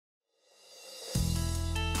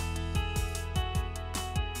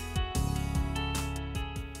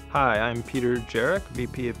Hi, I'm Peter Jarich,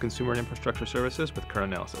 VP of Consumer and Infrastructure Services with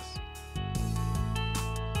Current Analysis.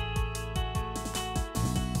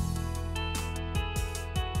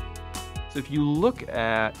 So if you look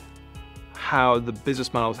at how the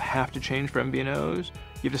business models have to change for MVNOs,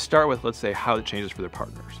 you have to start with, let's say, how it changes for their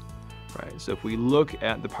partners, right? So if we look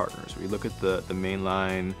at the partners, we look at the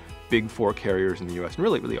mainline big four carriers in the US, and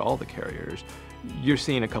really all the carriers, you're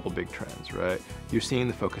seeing a couple big trends, right? You're seeing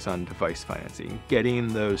the focus on device financing,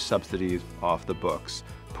 getting those subsidies off the books,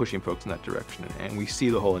 pushing folks in that direction, and we see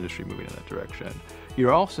the whole industry moving in that direction.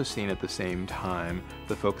 You're also seeing at the same time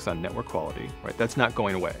the focus on network quality, right? That's not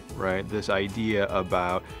going away, right? This idea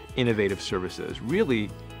about innovative services. Really,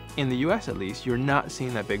 in the US at least, you're not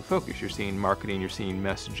seeing that big focus. You're seeing marketing, you're seeing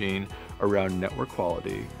messaging around network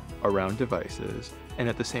quality, around devices, and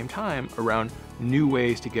at the same time around new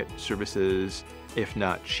ways to get services, if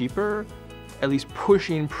not cheaper, at least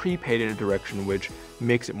pushing prepaid in a direction which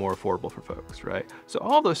makes it more affordable for folks, right? So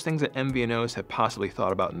all those things that MVNOs have possibly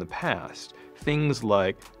thought about in the past, things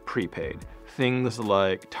like prepaid, things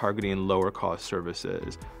like targeting lower cost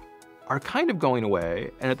services, are kind of going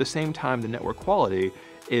away, and at the same time the network quality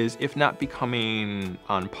is, if not becoming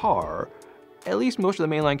on par, at least most of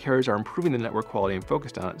the mainline carriers are improving the network quality and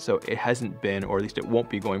focused on it, so it hasn't been, or at least it won't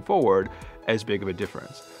be going forward, as big of a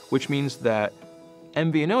difference. Which means that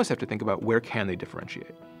MVNOs have to think about where can they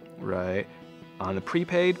differentiate, right? On the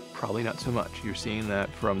prepaid, probably not so much. You're seeing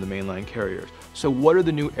that from the mainline carriers. So what are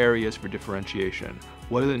the new areas for differentiation?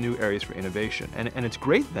 What are the new areas for innovation? And it's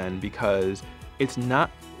great then because it's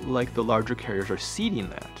not like the larger carriers are seeding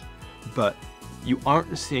that, but you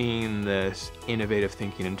aren't seeing this innovative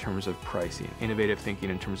thinking in terms of pricing, innovative thinking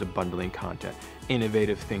in terms of bundling content,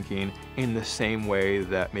 innovative thinking in the same way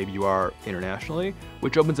that maybe you are internationally,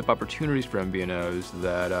 which opens up opportunities for MVNOs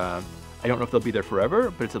that I don't know if they'll be there forever,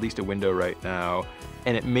 but it's at least a window right now.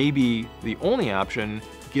 And it may be the only option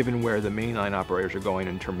given where the mainline operators are going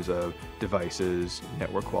in terms of devices,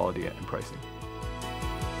 network quality, and pricing.